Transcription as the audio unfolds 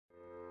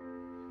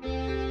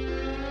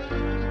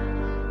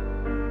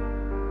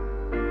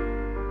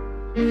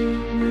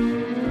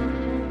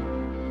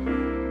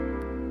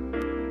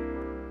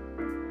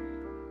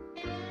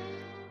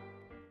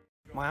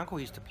uncle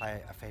used to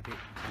play a fair bit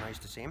when I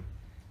used to see him,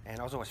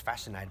 and I was always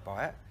fascinated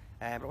by it.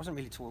 But it wasn't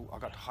really till I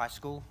got to high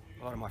school.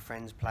 A lot of my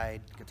friends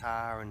played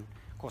guitar, and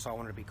of course I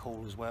wanted to be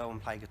cool as well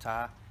and play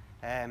guitar.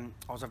 I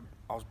was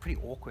pretty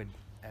awkward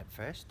at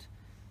first.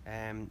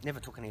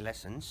 Never took any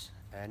lessons.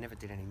 Never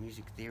did any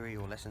music theory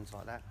or lessons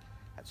like that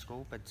at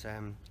school. But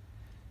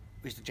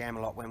we used to jam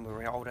a lot when we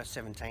were older,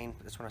 17.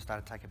 That's when I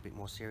started to take it a bit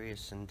more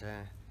serious and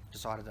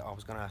decided that I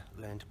was going to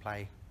learn to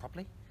play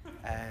properly.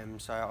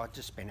 So I'd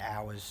just spend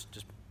hours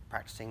just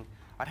practicing.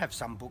 I'd have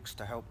some books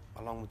to help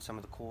along with some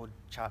of the chord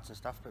charts and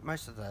stuff, but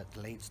most of the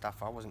lead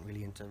stuff I wasn't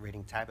really into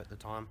reading tab at the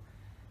time,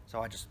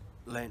 so I just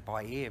learnt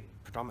by ear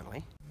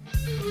predominantly.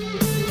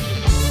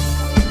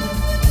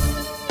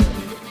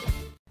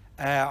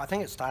 I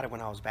think it started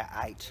when I was about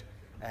 8.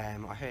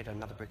 I heard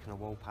Another Brick in the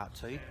Wall Part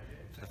 2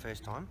 for the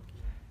first time,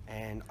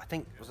 and I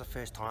think it was the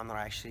first time that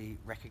I actually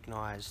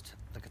recognised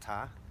the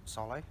guitar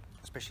solo,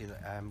 especially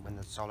when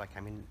the solo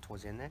came in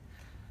towards the end there,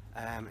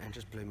 and it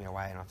just blew me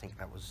away. And I think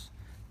that was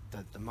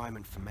the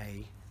moment for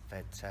me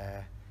that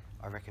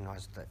I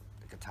recognised that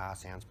the guitar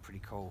sounds pretty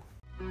cool.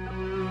 I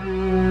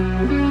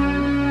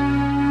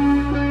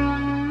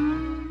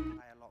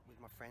play a lot with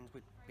my friends.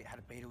 We had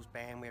a Beatles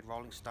band, we had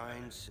Rolling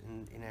Stones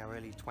in our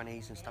early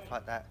 20s and stuff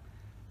like that.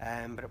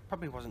 But it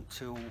probably wasn't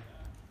till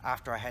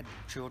after I had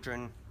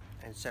children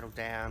and settled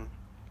down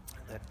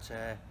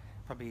that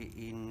probably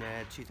in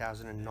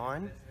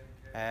 2009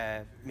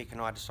 Mick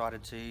and I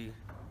decided to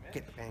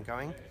get the band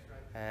going.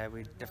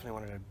 We definitely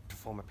wanted to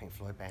form a Pink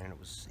Floyd band, and it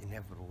was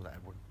inevitable that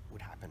it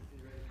would happen.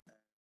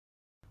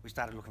 We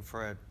started looking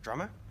for a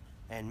drummer,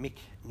 and Mick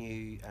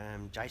knew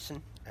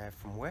Jason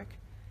from work.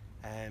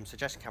 So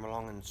Jason came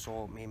along and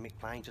saw me and Mick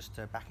playing just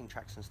backing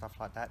tracks and stuff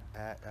like that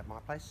at my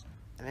place.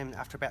 And then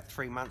after about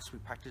 3 months we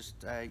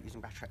practiced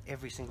using backtrack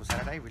every single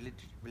Saturday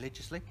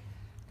religiously.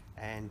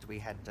 And we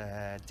had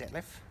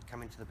Detlef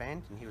come into the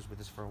band, and he was with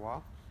us for a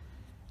while.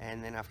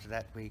 And then after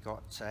that we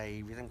got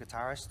a rhythm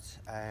guitarist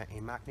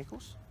in Mark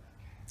Nichols.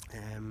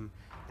 And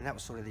that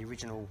was sort of the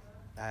original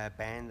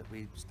band that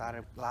we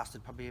started.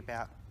 Lasted probably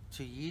about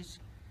 2 years,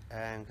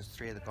 because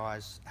 3 of the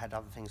guys had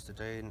other things to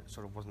do and it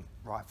sort of wasn't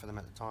right for them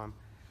at the time.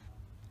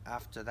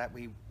 After that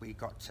we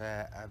got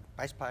a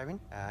bass player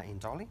in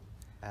Dolly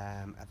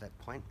at that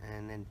point,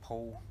 and then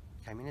Paul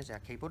came in as our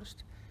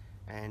keyboardist,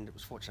 and it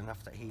was fortunate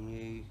enough that he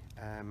knew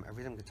a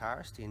rhythm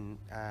guitarist in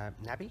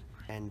Nabby,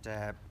 and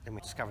then we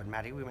discovered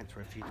Maddie. We went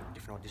through a few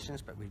different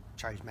auditions, but we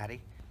chose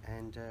Maddie,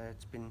 and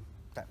it's been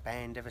that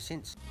band ever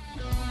since.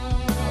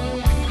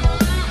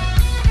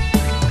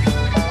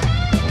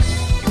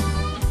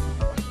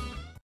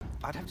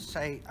 I'd have to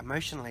say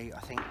emotionally, I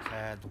think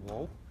The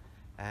Wall.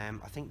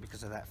 I think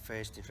because of that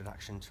first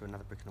introduction to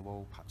Another Brick in the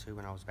Wall Part 2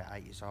 when I was about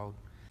 8 years old.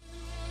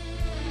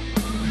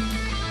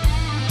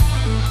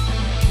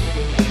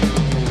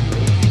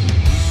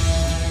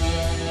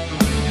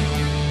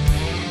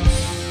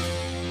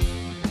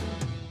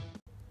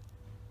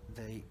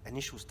 The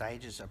initial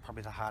stages are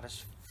probably the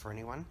hardest for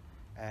anyone.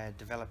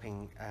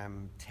 Developing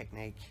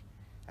technique,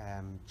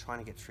 trying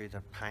to get through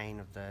the pain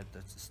of the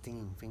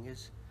stinging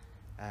fingers.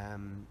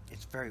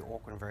 It's very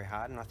awkward and very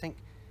hard, and I think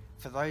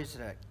for those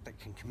that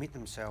can commit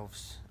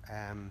themselves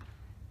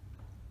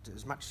to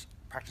as much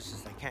practice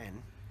as they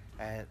can,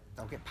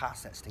 they'll get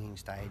past that stinging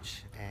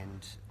stage,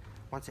 and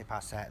once they're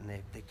past that and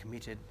they're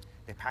committed,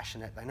 they're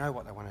passionate, they know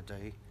what they want to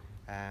do,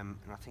 and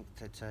I think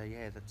that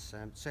yeah, that's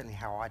certainly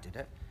how I did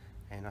it,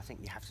 and I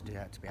think you have to do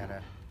that to be able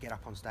to get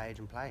up on stage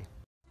and play.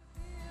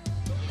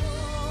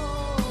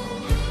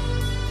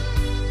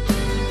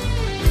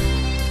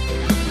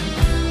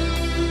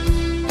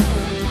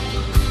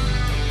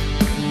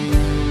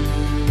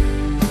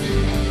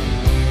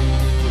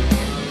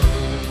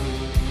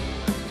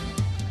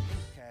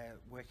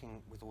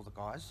 Working with all the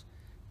guys,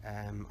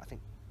 I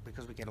think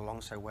because we get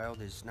along so well,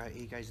 there's no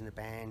egos in the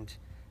band,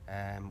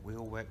 we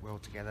all work well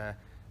together,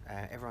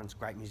 everyone's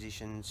great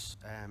musicians,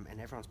 and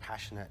everyone's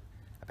passionate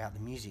about the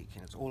music,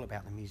 and it's all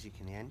about the music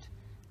in the end.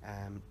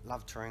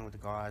 Love touring with the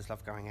guys,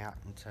 love going out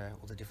into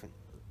all the different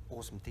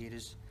awesome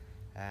theatres.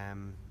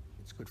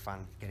 It's good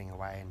fun getting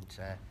away and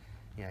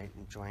you know,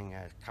 enjoying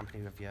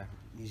company of your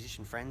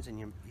musician friends and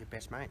your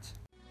best mates.